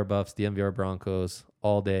 DNVR Buffs, DNVR Broncos,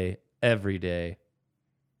 all day, every day.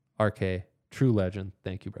 RK, true legend.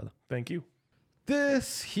 Thank you, brother. Thank you.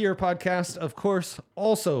 This here podcast, of course,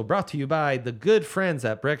 also brought to you by the good friends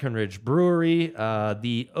at Breckenridge Brewery,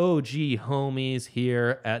 the OG homies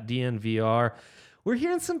here at DNVR. We're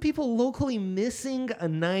hearing some people locally missing a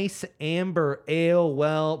nice amber ale.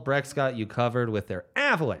 Well, Breck's got you covered with their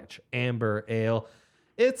Avalanche Amber Ale.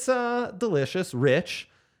 It's delicious, rich,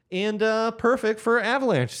 and perfect for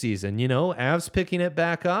Avalanche season. You know, Avs picking it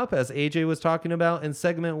back up. As AJ was talking about in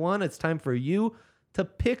segment 1, it's time for you to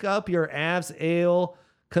pick up your Avs ale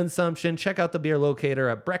consumption. Check out the beer locator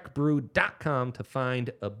at breckbrew.com to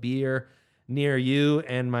find a beer near you.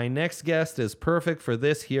 And my next guest is perfect for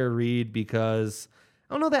this here read because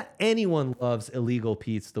I don't know that anyone loves Illegal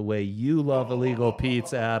Pete's the way you love Illegal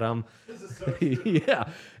Pete's, Adam. This is so true. Yeah,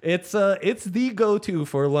 it's the go-to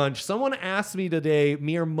for lunch. Someone asked me today,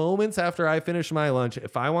 mere moments after I finished my lunch,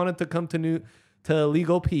 if I wanted to come to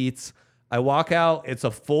Illegal Pete's. I walk out, it's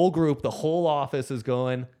a full group. The whole office is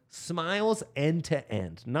going, smiles end to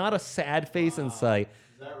end. Not a sad face in sight.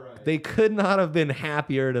 Is that right? They could not have been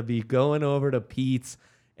happier to be going over to Pete's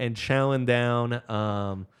and chowing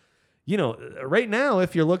down. You know, right now,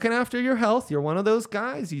 if you're looking after your health, you're one of those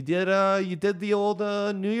guys. You did the old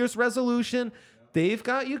New Year's resolution. They've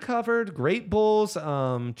got you covered. Great Bulls.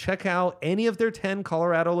 Check out any of their 10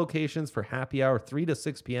 Colorado locations for happy hour, 3 to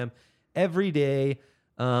 6 p.m. every day.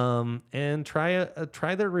 And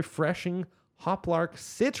try their refreshing Hoplark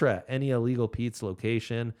Citra at any Illegal Pete's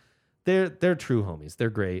location. They're true homies. They're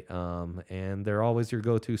great. And they're always your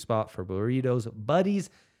go-to spot for burritos, buddies,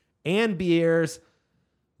 and beers.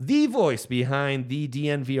 The voice behind the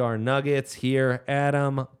DNVR Nuggets here,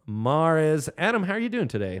 Adam Mares. Adam, how are you doing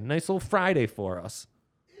today? Nice little Friday for us.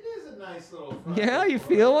 It is a nice little Friday. Yeah, you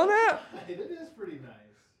feeling it? It is pretty nice.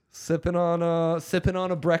 Sipping on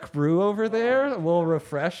a Breck Brew over there, a little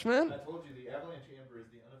refreshment. I told you the Avalanche Amber is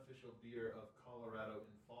the unofficial beer of Colorado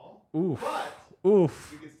in fall. Oof. But Oof.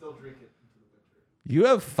 you can still drink it into the winter. You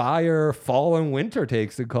have fire fall and winter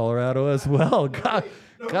takes in Colorado as well. God.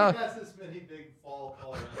 Nobody has this many big fall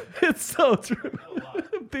Colorado. It's so true.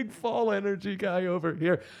 Big fall energy guy over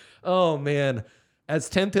here. Oh, man. As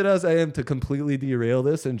tempted as I am to completely derail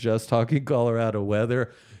this and just talking Colorado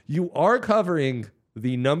weather, you are covering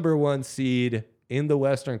the number 1 seed in the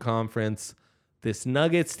Western Conference. This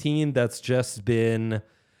Nuggets team that's just been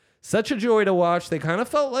such a joy to watch. They kind of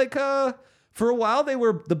felt like, for a while, they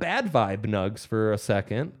were the bad vibe Nugs for a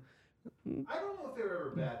second. I don't know if they were ever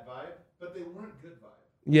bad vibe, but they weren't good vibe.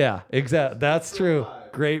 Yeah, exactly. That's true.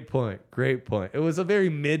 Great point. It was a very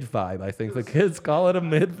mid vibe. I think the kids call it a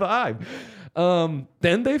mid vibe.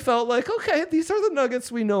 Then they felt like, okay, these are the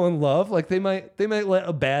Nuggets we know and love. Like they might let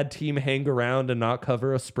a bad team hang around and not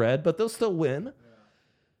cover a spread, but they'll still win. Yeah.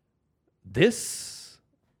 This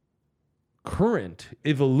current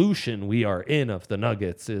evolution we are in of the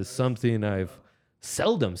Nuggets is something I've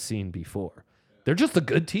seldom seen before. They're just a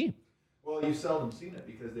good team. Well, you've seldom seen it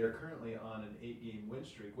because they're currently on an 8-game win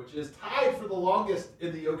streak, which is tied for the longest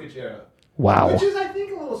in the Jokic era. Wow. Which is, I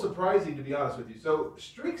think, a little surprising, to be honest with you. So,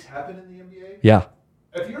 streaks happen in the NBA. Yeah.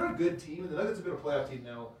 If you're a good team, and the Nuggets have been a playoff team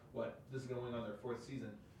now, this is going on their 4th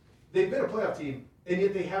season. They've been a playoff team, and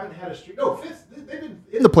yet they haven't had a streak. No, 5th. They've been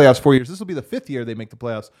in the playoffs 4 years. This will be the 5th year they make the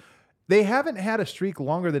playoffs. They haven't had a streak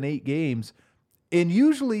longer than 8 games. And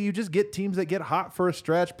usually you just get teams that get hot for a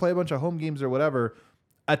stretch, play a bunch of home games or whatever.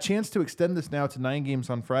 A chance to extend this now to 9 games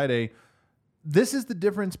on Friday. This is the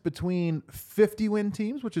difference between 50-win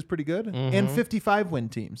teams, which is pretty good, and 55-win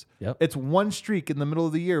teams. Yep. It's one streak in the middle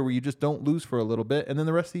of the year where you just don't lose for a little bit, and then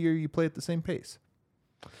the rest of the year you play at the same pace.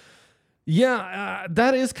 Yeah,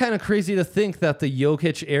 that is kind of crazy to think that the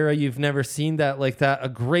Jokic era, you've never seen that like that. A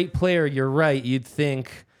great player, you're right. You'd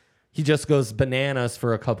think he just goes bananas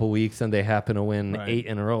for a couple weeks and they happen to win 8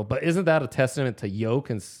 in a row. But isn't that a testament to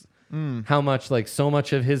Jokic and how much, like, so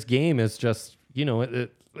much of his game is just, you know,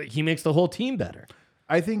 he makes the whole team better?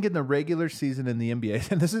 I think in the regular season in the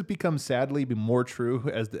NBA, and this has become sadly more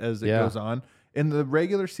true as it goes on, in the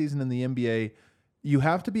regular season in the NBA, you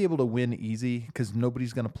have to be able to win easy because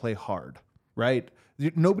nobody's going to play hard, right?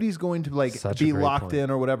 Nobody's going to be locked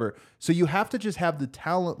in or whatever. So you have to just have the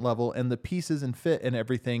talent level and the pieces and fit and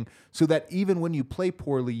everything so that even when you play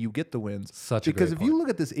poorly, you get the wins. Because if you look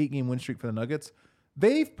at this 8-game win streak for the Nuggets,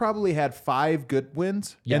 they've probably had 5 good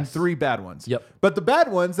wins and 3 bad ones. Yep. But the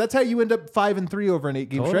bad ones, that's how you end up 5-3 over an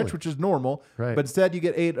 8-game stretch, which is normal. Right. But instead you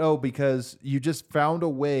get 8-0 because you just found a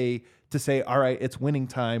way to say, all right, it's winning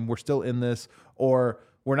time. We're still in this. Or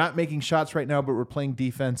we're not making shots right now, but we're playing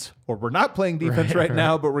defense. Or we're not playing defense right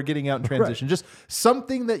now, but we're getting out in transition. Just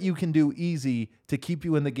something that you can do easy to keep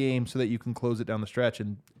you in the game so that you can close it down the stretch.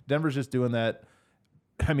 And Denver's just doing that.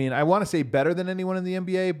 I mean, I want to say better than anyone in the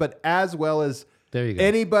NBA, but as well as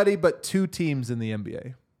anybody but 2 teams in the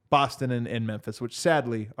NBA, Boston and Memphis, which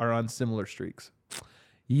sadly are on similar streaks.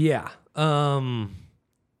 Yeah.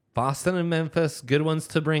 Boston and Memphis, good ones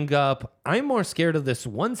to bring up. I'm more scared of this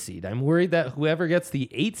 1 seed. I'm worried that whoever gets the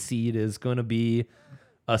 8 seed is going to be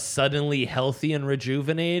a suddenly healthy and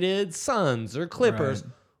rejuvenated Suns or Clippers,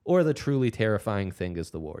 or the truly terrifying thing is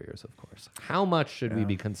the Warriors, of course. How much should we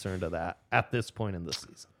be concerned of that at this point in the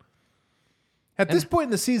season? At this point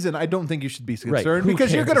in the season, I don't think you should be concerned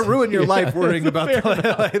because you're going to ruin your life worrying about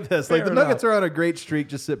like this. Like the Nuggets are on a great streak.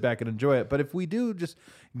 Just sit back and enjoy it. But if we do just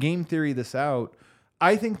game theory this out,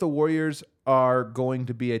 I think the Warriors are going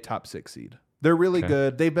to be a top 6 seed. They're really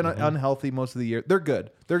good. They've been unhealthy most of the year. They're good.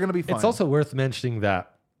 They're going to be fine. It's also worth mentioning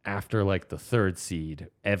that after like the 3rd seed,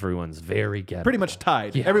 everyone's very gettable. Pretty much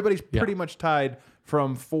tied. Yeah. Everybody's pretty much tied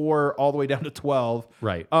from 4 all the way down to 12.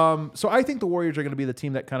 Right. So I think the Warriors are going to be the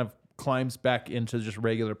team that kind of climbs back into just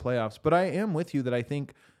regular playoffs. But I am with you that I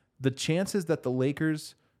think the chances that the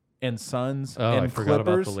Lakers and Suns and Clippers,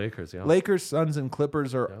 about the Lakers, Lakers, Suns, and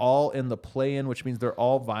Clippers are all in the play-in, which means they're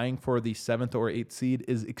all vying for the 7th or 8th seed,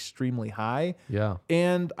 is extremely high. Yeah.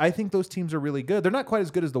 And I think those teams are really good. They're not quite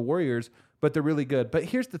as good as the Warriors, but they're really good. But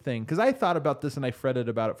here's the thing, because I thought about this and I fretted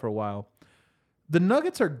about it for a while. The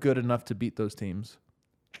Nuggets are good enough to beat those teams.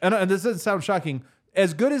 And this doesn't sound shocking.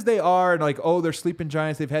 As good as they are, and like, oh, they're sleeping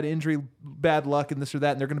giants, they've had injury, bad luck, and this or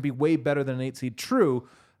that, and they're going to be way better than an 8 seed. True.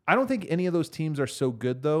 I don't think any of those teams are so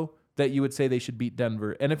good, though, that you would say they should beat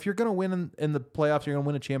Denver. And if you're going to win in the playoffs, you're going to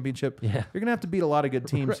win a championship, you're going to have to beat a lot of good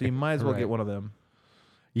teams, so you might as well get one of them.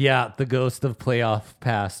 Yeah, the ghost of playoff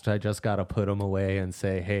past, I just got to put them away and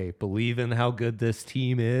say, hey, believe in how good this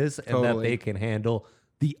team is and that they can handle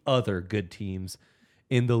the other good teams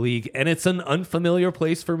in the league. And it's an unfamiliar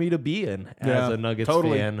place for me to be in as a Nuggets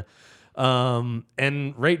fan.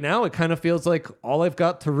 And right now it kind of feels like all I've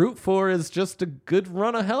got to root for is just a good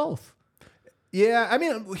run of health. Yeah, I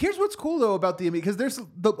mean, here's what's cool though about the NBA, because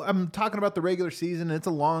I'm talking about the regular season, and it's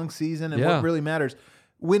a long season, and what really matters,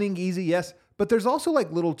 winning easy, yes, but there's also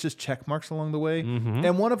like little just check marks along the way,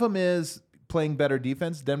 and one of them is playing better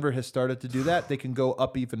defense. Denver has started to do that. They can go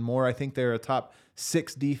up even more. I think they're a top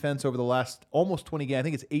 6 defense over the last almost 20 games. I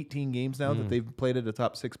think it's 18 games now that they've played at a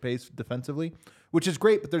top 6 pace defensively, which is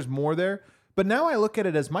great, but there's more there. But now I look at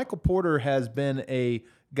it as Michael Porter has been a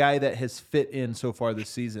guy that has fit in so far this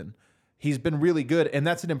season. He's been really good, and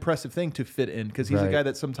that's an impressive thing to fit in because he's a guy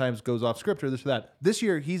that sometimes goes off script or this or that. This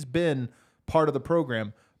year, he's been part of the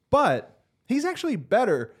program, but he's actually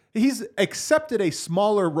better. He's accepted a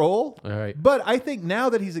smaller role, but I think now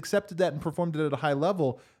that he's accepted that and performed it at a high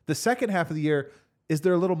level, the second half of the year, is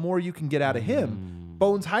there a little more you can get out of him?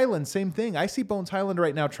 Bones Highland, same thing. I see Bones Highland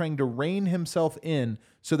right now trying to rein himself in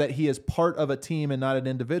so that he is part of a team and not an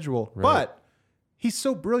individual, but he's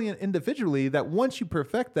so brilliant individually that once you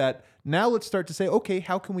perfect that, now let's start to say, okay,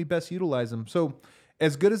 how can we best utilize him? So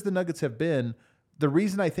as good as the Nuggets have been, the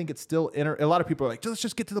reason I think it's still a lot of people are like, let's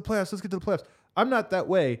just get to the playoffs. Let's get to the playoffs. I'm not that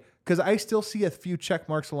way because I still see a few check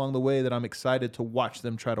marks along the way that I'm excited to watch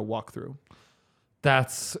them try to walk through.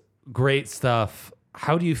 That's great stuff.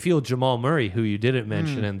 How do you feel Jamal Murray, who you didn't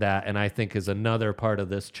mention in that, and I think is another part of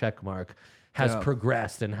this check mark, has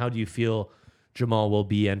progressed, and how do you feel Jamal will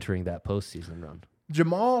be entering that postseason run?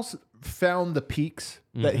 Jamal's found the peaks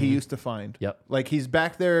that he used to find. Yep. Like he's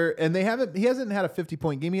back there, and he hasn't had a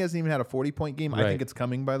 50-point game. He hasn't even had a 40-point game. I think it's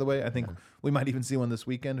coming, by the way. I think we might even see one this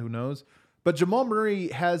weekend. Who knows? But Jamal Murray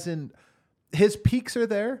his peaks are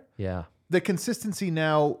there. Yeah. The consistency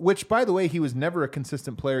now, which, by the way, he was never a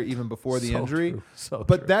consistent player even before the injury. True.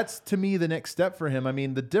 But that's, to me, the next step for him. I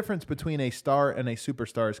mean, the difference between a star and a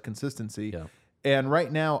superstar is consistency. Yeah. And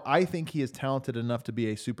right now, I think he is talented enough to be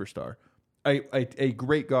a superstar, a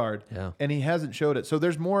great guard. Yeah. And he hasn't showed it. So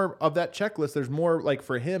there's more of that checklist. There's more, like,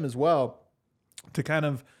 for him as well to kind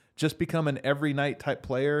of just become an every night type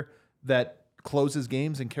player that closes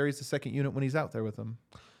games and carries the second unit when he's out there with them.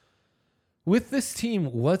 With this team,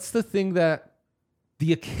 what's the thing that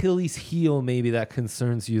the Achilles heel maybe that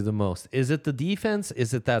concerns you the most? Is it the defense?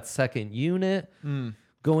 Is it that second unit?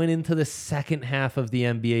 Going into the second half of the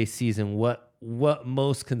NBA season, what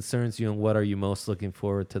most concerns you and what are you most looking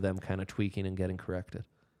forward to them kind of tweaking and getting corrected?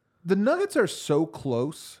 The Nuggets are so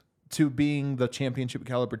close to being the championship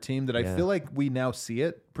caliber team that I feel like we now see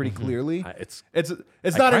it pretty clearly. It's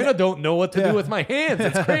not. I kind of don't know what to do with my hands.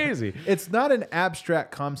 It's crazy. It's not an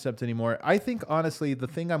abstract concept anymore. I think honestly, the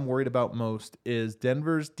thing I'm worried about most is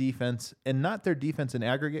Denver's defense, and not their defense in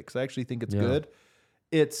aggregate, because I actually think it's good.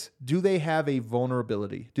 It's, do they have a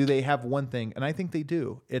vulnerability? Do they have one thing? And I think they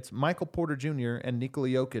do. It's Michael Porter Jr. and Nikola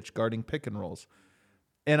Jokic guarding pick and rolls.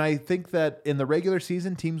 And I think that in the regular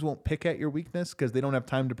season, teams won't pick at your weakness because they don't have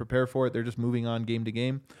time to prepare for it. They're just moving on game to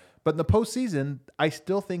game. But in the postseason, I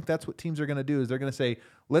still think that's what teams are going to do, is they're going to say,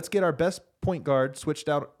 let's get our best point guard switched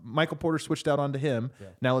out. Michael Porter switched out onto him. Yeah.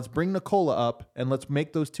 Now let's bring Nikola up and let's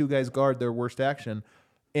make those two guys guard their worst action.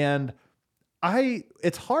 And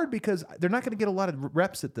it's hard because they're not going to get a lot of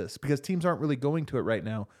reps at this because teams aren't really going to it right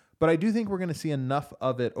now. But I do think we're going to see enough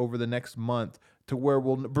of it over the next month to where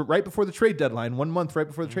right before the trade deadline, 1 month right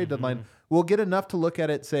before the trade deadline, we'll get enough to look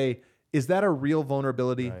at it and say, is that a real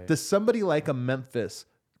vulnerability? Right. Does somebody like a Memphis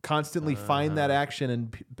constantly find that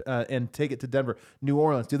action and take it to Denver? New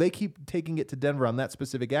Orleans, do they keep taking it to Denver on that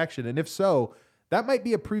specific action? And if so, that might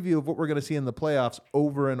be a preview of what we're going to see in the playoffs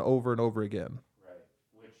over and over and over again. Right,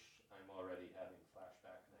 which I'm already having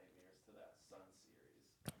flashback nightmares to that Suns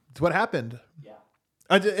series. It's what happened. Yeah.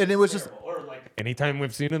 And it was just... Or like anytime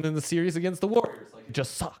we've seen it in the series against the Warriors, like it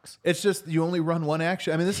just sucks. It's just you only run one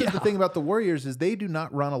action. I mean, this is the thing about the Warriors is they do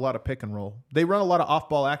not run a lot of pick and roll. They run a lot of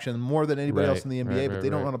off-ball action more than anybody else in the NBA, but they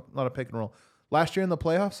don't run a lot of pick and roll. Last year in the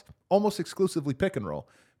playoffs, almost exclusively pick and roll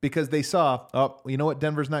because they saw, you know what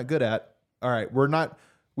Denver's not good at? All right,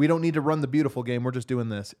 we don't need to run the beautiful game. We're just doing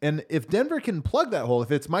this. And if Denver can plug that hole,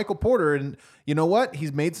 if it's Michael Porter and you know what?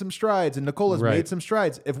 He's made some strides and Nikola's made some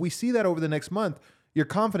strides. If we see that over the next month, your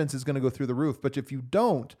confidence is going to go through the roof. But if you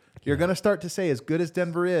don't, you're going to start to say, as good as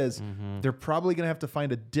Denver is, they're probably going to have to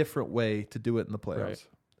find a different way to do it in the playoffs. Right.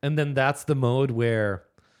 And then that's the mode where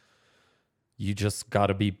you just got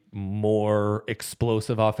to be more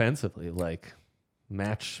explosive offensively. Like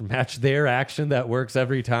match their action that works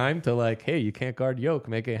every time to like, hey, you can't guard Yoke,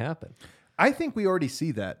 make it happen. I think we already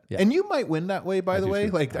see that. Yeah. And you might win that way, by the way.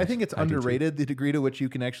 Like I think it's underrated the degree to which you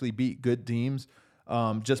can actually beat good teams.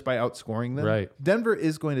 Just by outscoring them. Right. Denver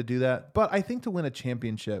is going to do that. But I think to win a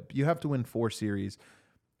championship, you have to win 4 series.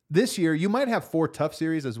 This year, you might have 4 tough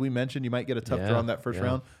series. As we mentioned, you might get a tough draw in that first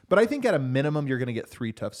round. But I think at a minimum, you're going to get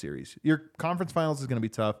 3 tough series. Your conference finals is going to be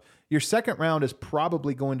tough. Your second round is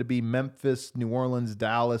probably going to be Memphis, New Orleans,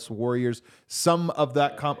 Dallas, Warriors. Some of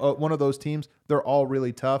that, one of those teams, they're all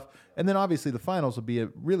really tough. And then obviously the finals will be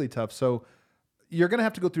really tough. So you're going to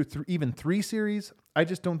have to go through even 3 series. I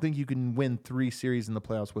just don't think you can win 3 series in the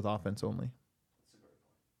playoffs with offense only.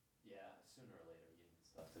 Yeah, sooner or later you need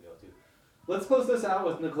stuff to go to. Let's close this out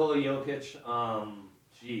with Nikola Jokic.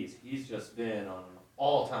 He's just been on an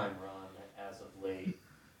all-time run as of late.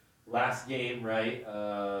 Last game, right?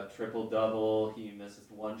 Triple-double. He misses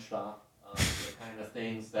 1 shot. The kind of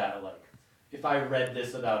things that, like, if I read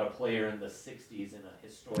this about a player in the 60s in a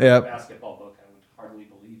historic basketball book, I would hardly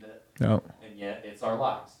believe it. No. And yet it's our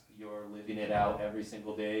lives. You're living it out every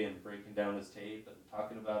single day and breaking down his tape and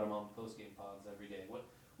talking about him on post-game pods every day.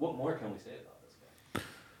 What more can we say about this guy?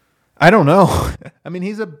 I don't know. I mean,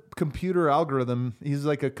 he's a computer algorithm. He's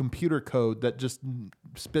like a computer code that just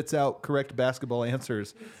spits out correct basketball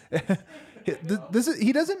answers.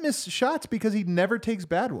 He doesn't miss shots because he never takes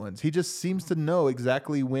bad ones. He just seems to know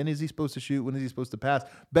exactly when is he supposed to shoot, when is he supposed to pass,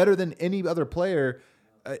 better than any other player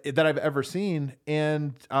that I've ever seen.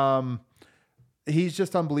 And he's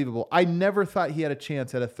just unbelievable. I never thought he had a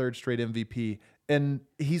chance at a 3rd straight MVP. And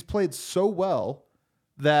he's played so well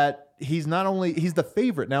that he's the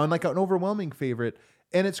favorite now, and like an overwhelming favorite.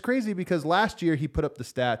 And it's crazy because last year he put up the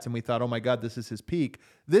stats and we thought, oh my God, this is his peak.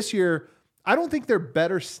 This year, I don't think they're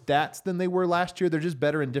better stats than they were last year. They're just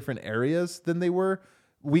better in different areas than they were.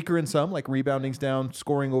 Weaker in some, like rebounding's down,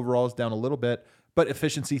 scoring overall is down a little bit, but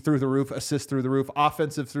efficiency through the roof, assists through the roof,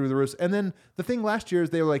 offensive through the roof. And then the thing last year is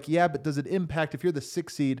they were like, yeah, but does it impact if you're the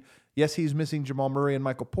 6th seed? Yes, he's missing Jamal Murray and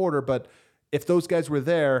Michael Porter, but if those guys were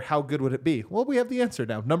there, how good would it be? Well, we have the answer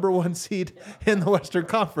now. Number 1 seed in the Western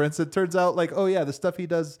Conference. It turns out like, oh yeah, the stuff he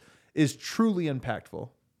does is truly impactful.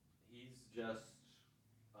 He's just,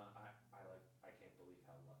 I can't believe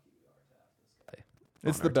how lucky we are to have this guy.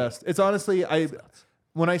 It's the best. It's honestly,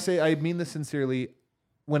 when I say I mean this sincerely,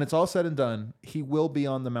 when it's all said and done, he will be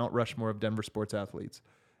on the Mount Rushmore of Denver sports athletes.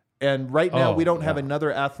 And right now, we don't have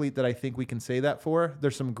another athlete that I think we can say that for.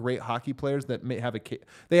 There's some great hockey players that may have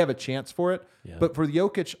a chance for it. Yeah. But for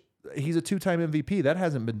Jokic, he's a 2-time MVP. That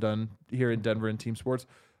hasn't been done here in Denver in team sports.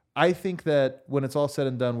 I think that when it's all said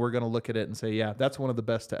and done, we're going to look at it and say, yeah, that's one of the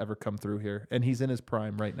best to ever come through here. And he's in his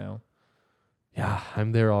prime right now. Yeah,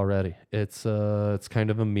 I'm there already. It's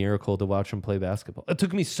kind of a miracle to watch him play basketball. It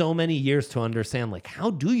took me so many years to understand, like,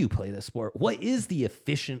 how do you play this sport? What is the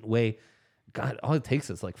efficient way? God, all it takes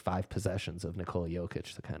is like 5 possessions of Nikola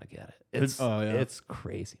Jokic to kind of get it. It's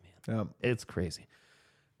crazy, man. Yeah. It's crazy.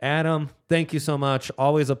 Adam, thank you so much.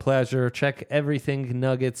 Always a pleasure. Check everything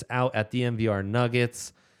Nuggets out at DNVR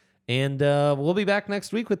Nuggets. And we'll be back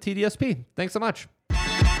next week with TDSP. Thanks so much.